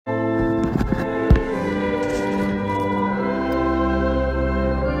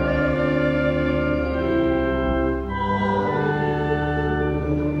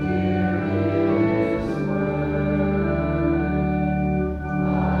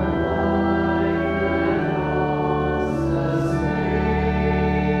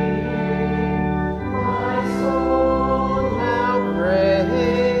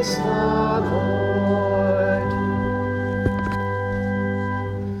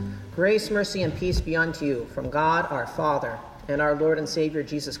Grace, mercy, and peace be unto you from God our Father and our Lord and Savior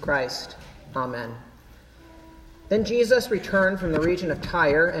Jesus Christ. Amen. Then Jesus returned from the region of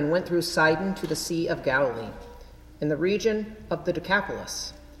Tyre and went through Sidon to the Sea of Galilee, in the region of the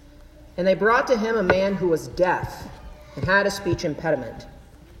Decapolis. And they brought to him a man who was deaf and had a speech impediment,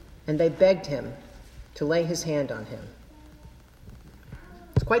 and they begged him to lay his hand on him.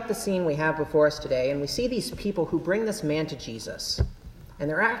 It's quite the scene we have before us today, and we see these people who bring this man to Jesus. And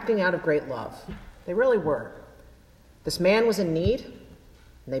they're acting out of great love. They really were. This man was in need,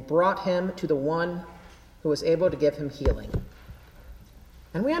 and they brought him to the one who was able to give him healing.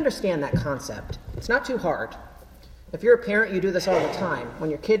 And we understand that concept. It's not too hard. If you're a parent, you do this all the time.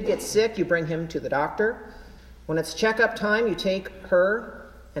 When your kid gets sick, you bring him to the doctor. When it's checkup time, you take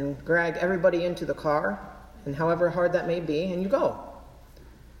her and drag everybody into the car, and however hard that may be, and you go.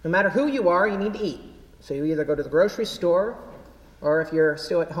 No matter who you are, you need to eat. So you either go to the grocery store, or if you're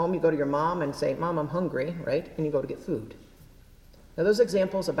still at home, you go to your mom and say, "Mom, I'm hungry," right? And you go to get food. Now, those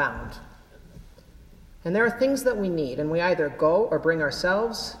examples abound. And there are things that we need, and we either go or bring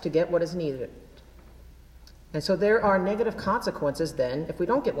ourselves to get what is needed. And so there are negative consequences then if we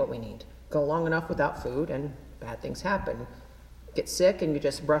don't get what we need. Go long enough without food, and bad things happen. Get sick, and you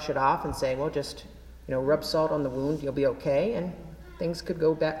just brush it off and say, well, just rub salt on the wound, you'll be okay, and things could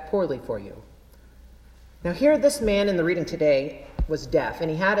go back poorly for you. Now here, this man in the reading today was deaf, and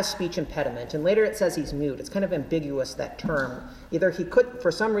he had a speech impediment, and later it says he's mute. It's kind of ambiguous, that term. Either he could,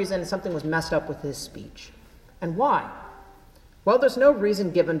 for some reason, something was messed up with his speech. And why? Well, there's no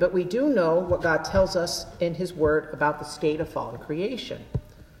reason given, but we do know what God tells us in his word about the state of fallen creation.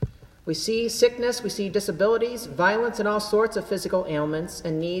 We see sickness, we see disabilities, violence, and all sorts of physical ailments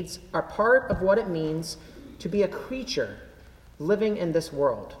and needs are part of what it means to be a creature living in this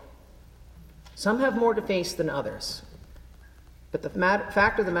world. Some have more to face than others. But the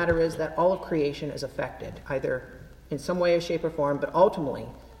fact of the matter is that all of creation is affected, either in some way, shape, or form, but ultimately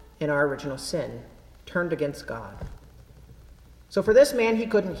in our original sin, turned against God. So for this man, he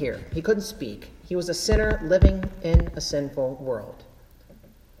couldn't hear. He couldn't speak. He was a sinner living in a sinful world.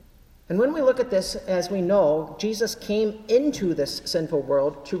 And when we look at this, as we know, Jesus came into this sinful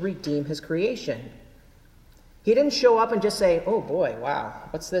world to redeem his creation. He didn't show up and just say, "Oh boy, wow,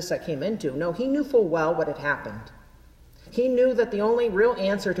 what's this I came into?" No, he knew full well what had happened. He knew that the only real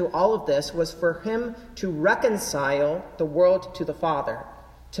answer to all of this was for him to reconcile the world to the Father,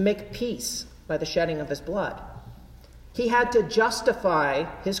 to make peace by the shedding of his blood. He had to justify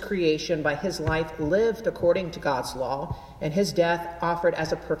his creation by his life lived according to God's law and his death offered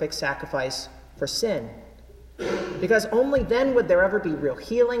as a perfect sacrifice for sin. Because only then would there ever be real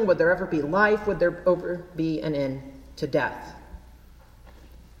healing, would there ever be life, would there ever be an end to death.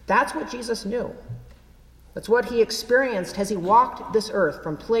 That's what Jesus knew. That's what he experienced as he walked this earth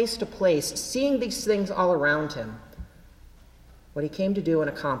from place to place, seeing these things all around him. What he came to do and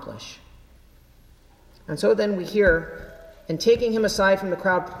accomplish. And so then we hear, and taking him aside from the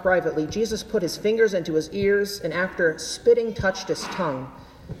crowd privately, Jesus put his fingers into his ears, and after spitting, touched his tongue.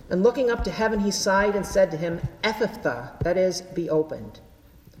 And looking up to heaven, he sighed and said to him, "Ephphatha," that is, be opened.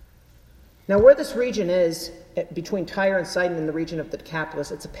 Now where this region is, between Tyre and Sidon in the region of the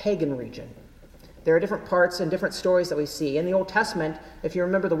Decapolis, it's a pagan region. There are different parts and different stories that we see. In the Old Testament, if you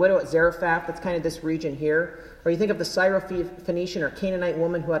remember the widow at Zarephath, that's kind of this region here. Or you think of the Syrophoenician or Canaanite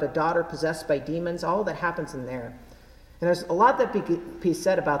woman who had a daughter possessed by demons. All that happens in there. And there's a lot that could be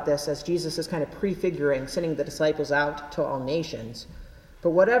said about this as Jesus is kind of prefiguring sending the disciples out to all nations.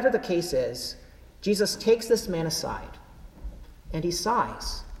 But whatever the case is, Jesus takes this man aside and he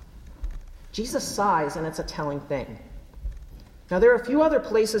sighs. Jesus sighs, and it's a telling thing. Now, there are a few other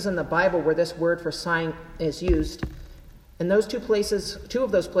places in the Bible where this word for sighing is used, and those two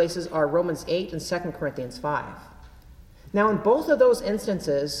of those places are Romans 8 and 2 Corinthians 5. Now, in both of those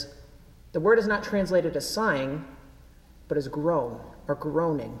instances, the word is not translated as sighing, but as groan or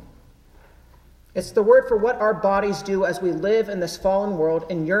groaning. It's the word for what our bodies do as we live in this fallen world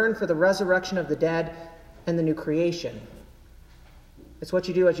and yearn for the resurrection of the dead and the new creation. It's what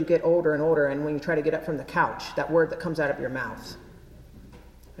you do as you get older and older, and when you try to get up from the couch, that word that comes out of your mouth.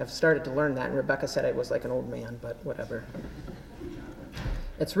 I've started to learn that, and Rebecca said I was like an old man, but whatever.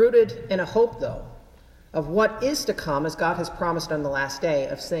 It's rooted in a hope, though, of what is to come, as God has promised on the last day,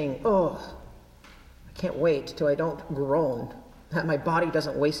 of saying, "Oh, I can't wait till I don't groan, that my body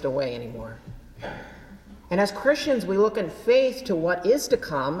doesn't waste away anymore." And as Christians, we look in faith to what is to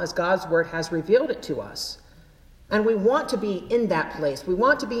come, as God's word has revealed it to us. And we want to be in that place. We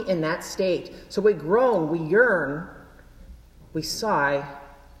want to be in that state. So we groan, we yearn, we sigh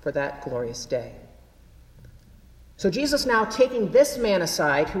for that glorious day. So Jesus, now taking this man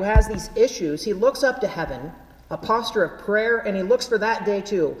aside who has these issues, he looks up to heaven, a posture of prayer, and he looks for that day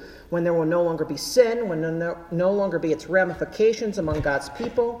too, when there will no longer be sin, when there will no longer be its ramifications among God's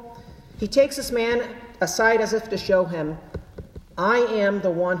people. He takes this man aside as if to show him, I am the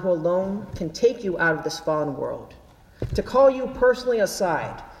one who alone can take you out of this fallen world, to call you personally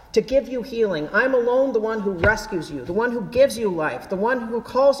aside, to give you healing. I'm alone the one who rescues you, the one who gives you life, the one who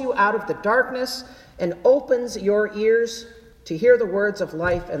calls you out of the darkness and opens your ears to hear the words of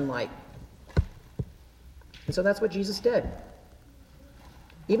life and light. And so that's what Jesus did.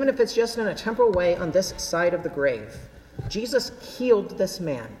 Even if it's just in a temporal way on this side of the grave, Jesus healed this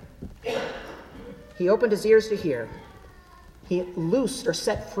man. He opened his ears to hear. He loosed or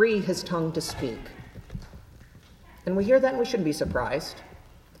set free his tongue to speak. And we hear that and we shouldn't be surprised.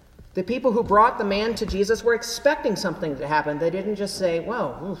 The people who brought the man to Jesus were expecting something to happen. They didn't just say,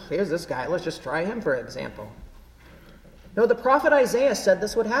 well, here's this guy. Let's just try him, for example. No, the prophet Isaiah said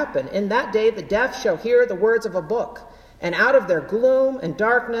this would happen. In that day, the deaf shall hear the words of a book, and out of their gloom and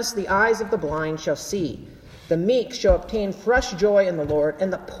darkness, the eyes of the blind shall see. The meek shall obtain fresh joy in the Lord,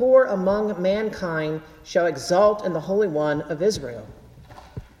 and the poor among mankind shall exult in the Holy One of Israel.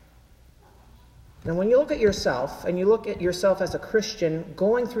 Now, when you look at yourself, and you look at yourself as a Christian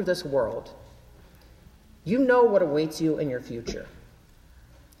going through this world, you know what awaits you in your future.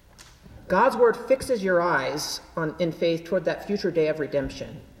 God's word fixes your eyes in faith toward that future day of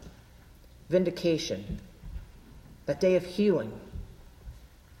redemption, vindication, that day of healing.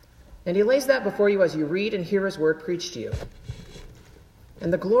 And he lays that before you as you read and hear his word preached to you.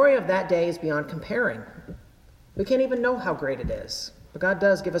 And the glory of that day is beyond comparing. We can't even know how great it is, but God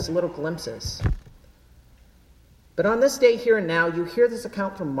does give us little glimpses. But on this day, here and now, you hear this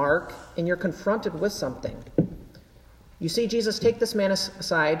account from Mark, and you're confronted with something. You see Jesus take this man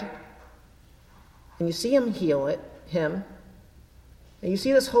aside, and you see him heal him, and you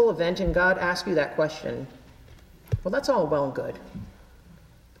see this whole event, and God asks you that question. Well, that's all well and good.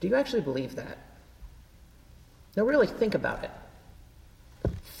 But do you actually believe that? Now, really think about it.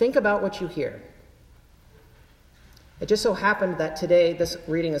 Think about what you hear. It just so happened that today this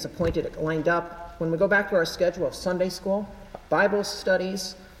reading is lined up when we go back to our schedule of Sunday school, Bible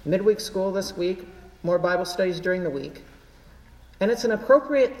studies, midweek school this week, more Bible studies during the week. And it's an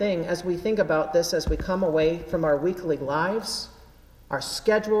appropriate thing as we think about this as we come away from our weekly lives, our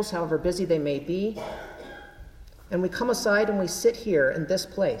schedules, however busy they may be, and we come aside and we sit here in this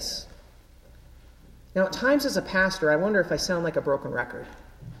place. Now, at times as a pastor, I wonder if I sound like a broken record.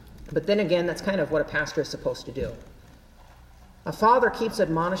 But then again, that's kind of what a pastor is supposed to do. A father keeps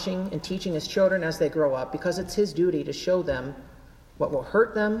admonishing and teaching his children as they grow up because it's his duty to show them what will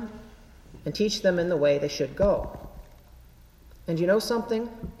hurt them and teach them in the way they should go. And you know something?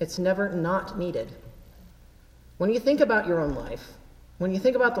 It's never not needed. When you think about your own life, when you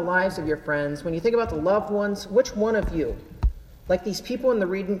think about the lives of your friends, when you think about the loved ones, which one of you, like these people in the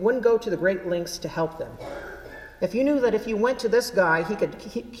reading, wouldn't go to the great lengths to help them? If you knew that if you went to this guy, he could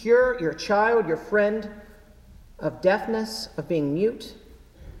cure your child, your friend, of deafness, of being mute,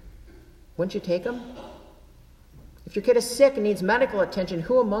 wouldn't you take him? If your kid is sick and needs medical attention,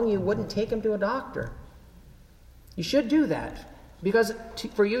 who among you wouldn't take him to a doctor? You should do that, because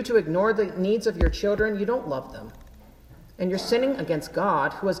for you to ignore the needs of your children, you don't love them. And you're sinning against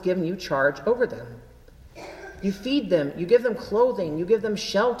God, who has given you charge over them. You feed them, you give them clothing, you give them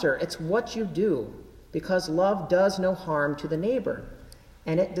shelter. It's what you do, because love does no harm to the neighbor,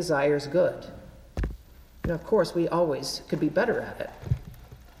 and it desires good. And of course, we always could be better at it.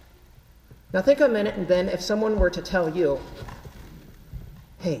 Now think a minute, and then if someone were to tell you,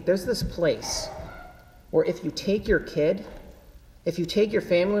 hey, there's this place where if you take your kid, if you take your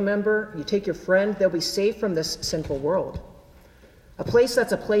family member, you take your friend, they'll be safe from this sinful world. A place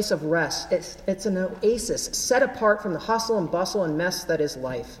that's a place of rest. It's an oasis set apart from the hustle and bustle and mess that is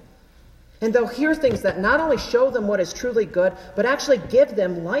life. And they'll hear things that not only show them what is truly good, but actually give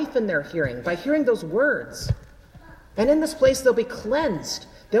them life in their hearing by hearing those words. And in this place, they'll be cleansed.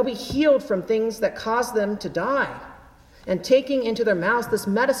 They'll be healed from things that cause them to die. And taking into their mouths this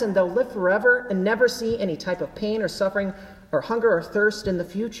medicine, they'll live forever and never see any type of pain or suffering or hunger or thirst in the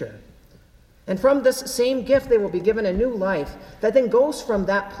future. And from this same gift, they will be given a new life that then goes from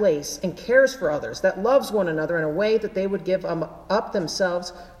that place and cares for others, that loves one another in a way that they would give up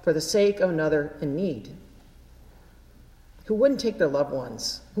themselves for the sake of another in need. Who wouldn't take their loved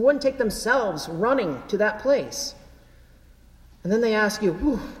ones? Who wouldn't take themselves running to that place? And then they ask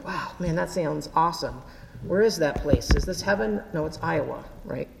you, wow, man, that sounds awesome. Where is that place? Is this heaven? No, it's Iowa,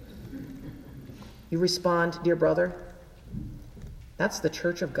 right? You respond, dear brother, that's the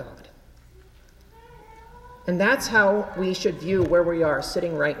church of God. And that's how we should view where we are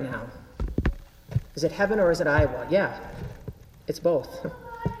sitting right now. Is it heaven or is it Iowa? Yeah, it's both.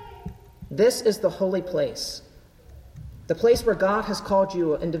 This is the holy place. The place where God has called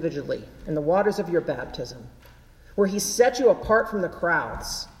you individually in the waters of your baptism. Where he set you apart from the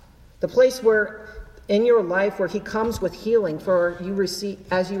crowds. The place where in your life where he comes with healing for you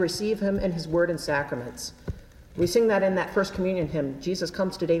as you receive him in his word and sacraments. We sing that in that first communion hymn, Jesus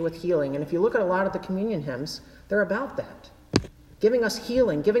comes today with healing. And if you look at a lot of the communion hymns, they're about that. Giving us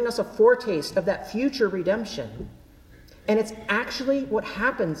healing, giving us a foretaste of that future redemption. And it's actually what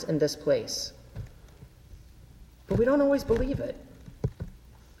happens in this place. But we don't always believe it.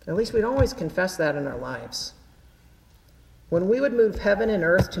 At least we don't always confess that in our lives. When we would move heaven and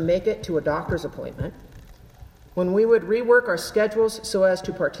earth to make it to a doctor's appointment, when we would rework our schedules so as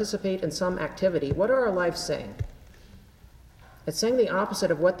to participate in some activity, what are our lives saying? It's saying the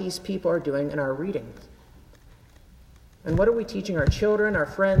opposite of what these people are doing in our reading. And what are we teaching our children, our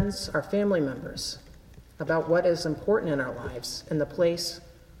friends, our family members about what is important in our lives and the place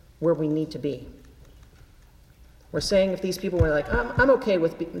where we need to be? We're saying if these people were like, I'm okay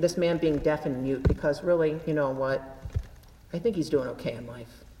with this man being deaf and mute because really, you know what, I think he's doing okay in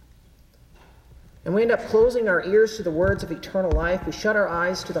life. And we end up closing our ears to the words of eternal life. We shut our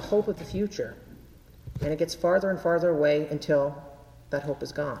eyes to the hope of the future. And it gets farther and farther away until that hope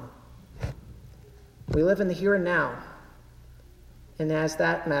is gone. We live in the here and now. And as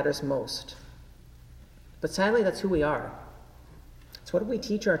that matters most. But sadly, that's who we are. It's what do we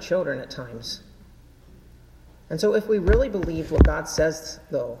teach our children at times. And so if we really believe what God says,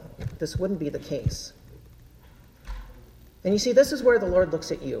 though, this wouldn't be the case. And you see, this is where the Lord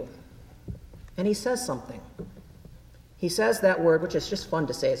looks at you. And he says something. He says that word, which is just fun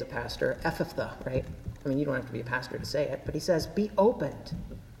to say as a pastor, ephphatha, right? I mean, you don't have to be a pastor to say it, but he says, be opened.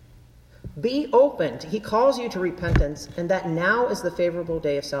 Be opened. He calls you to repentance, and that now is the favorable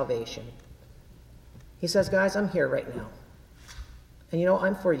day of salvation. He says, guys, I'm here right now. And you know,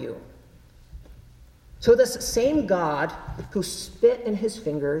 I'm for you. So this same God who spit in his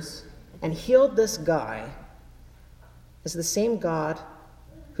fingers and healed this guy is the same God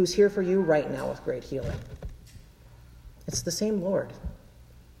who's here for you right now with great healing. It's the same Lord.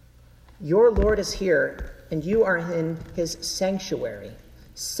 Your Lord is here, and you are in his sanctuary,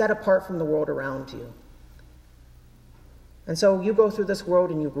 set apart from the world around you. And so you go through this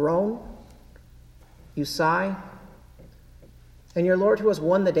world and you groan, you sigh, and your Lord who has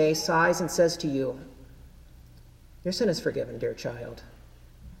won the day sighs and says to you, your sin is forgiven, dear child.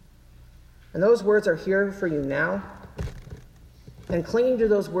 And those words are here for you now. And clinging to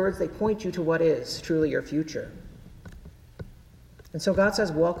those words, they point you to what is truly your future. And so God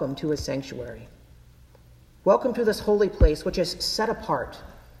says, welcome to his sanctuary. Welcome to this holy place, which is set apart,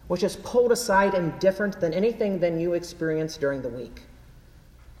 which is pulled aside and different than anything than you experience during the week.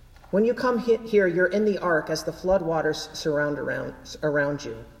 When you come here, you're in the ark as the floodwaters surround around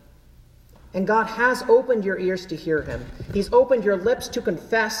you. And God has opened your ears to hear him. He's opened your lips to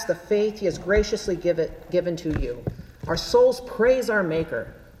confess the faith he has graciously given to you. Our souls praise our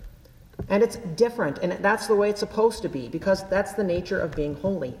Maker. And it's different, and that's the way it's supposed to be, because that's the nature of being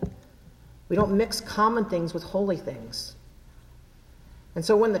holy. We don't mix common things with holy things. And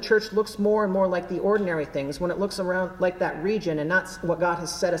so when the church looks more and more like the ordinary things, when it looks around like that region and not what God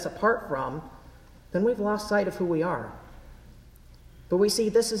has set us apart from, then we've lost sight of who we are. But we see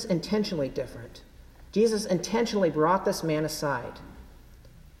this is intentionally different. Jesus intentionally brought this man aside.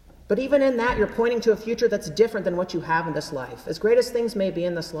 But even in that, you're pointing to a future that's different than what you have in this life. As great as things may be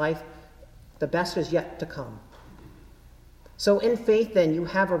in this life, the best is yet to come. So in faith, then, you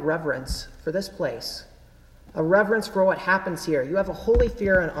have a reverence for this place, a reverence for what happens here. You have a holy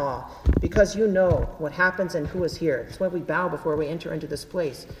fear and awe because you know what happens and who is here. That's why we bow before we enter into this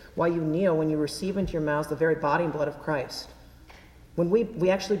place, why you kneel when you receive into your mouths the very body and blood of Christ. When we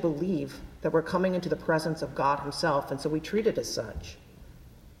actually believe that we're coming into the presence of God himself, and so we treat it as such.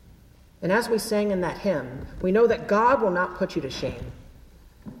 And as we sang in that hymn, we know that God will not put you to shame.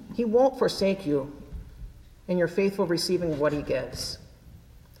 He won't forsake you in your faithful receiving of what he gives.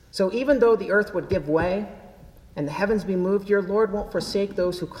 So even though the earth would give way and the heavens be moved, your Lord won't forsake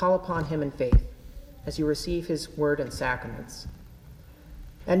those who call upon him in faith as you receive his word and sacraments.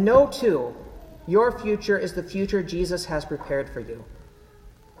 And know, too, your future is the future Jesus has prepared for you.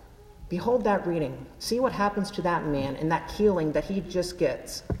 Behold that reading. See what happens to that man and that healing that he just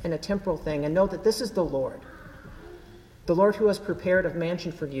gets in a temporal thing, and know that this is the Lord who has prepared a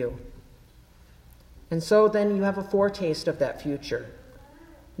mansion for you. And so then you have a foretaste of that future.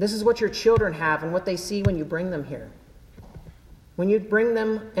 This is what your children have and what they see when you bring them here. When you bring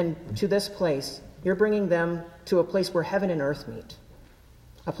them to this place, You're bringing them to a place where heaven and earth meet,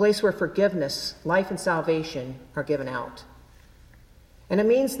 a place where forgiveness, life, and salvation are given out. And it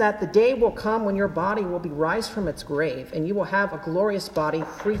means that the day will come when your body will be raised from its grave, and you will have a glorious body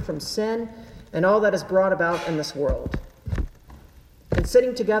free from sin and all that is brought about in this world. And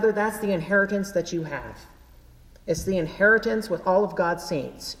sitting together, that's the inheritance that you have. It's the inheritance with all of God's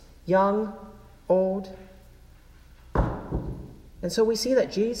saints, young, old. And so we see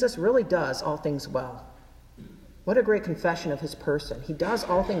that Jesus really does all things well. What a great confession of his person. He does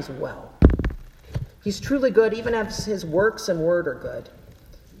all things well. He's truly good, even as his works and word are good.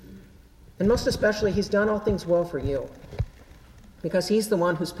 And most especially, he's done all things well for you, because he's the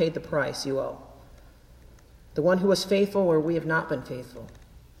one who's paid the price you owe. The one who was faithful where we have not been faithful.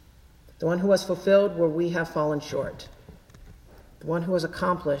 The one who has fulfilled where we have fallen short. The one who has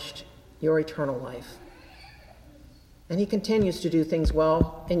accomplished your eternal life. And he continues to do things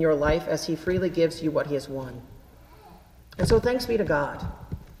well in your life as he freely gives you what he has won. And so thanks be to God.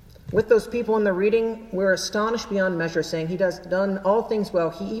 With those people in the reading, we're astonished beyond measure, saying he has done all things well.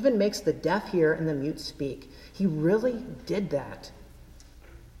 He even makes the deaf hear and the mute speak. He really did that,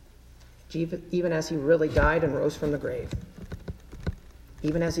 even as he really died and rose from the grave.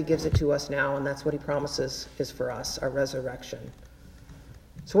 Even as he gives it to us now, and that's what he promises is for us, our resurrection.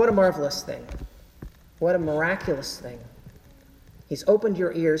 So what a marvelous thing. What a miraculous thing. He's opened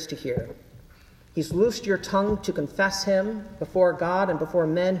your ears to hear. He's loosed your tongue to confess him before God and before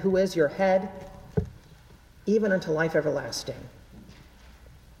men, who is your head, even unto life everlasting.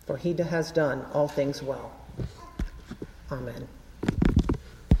 For he has done all things well. Amen.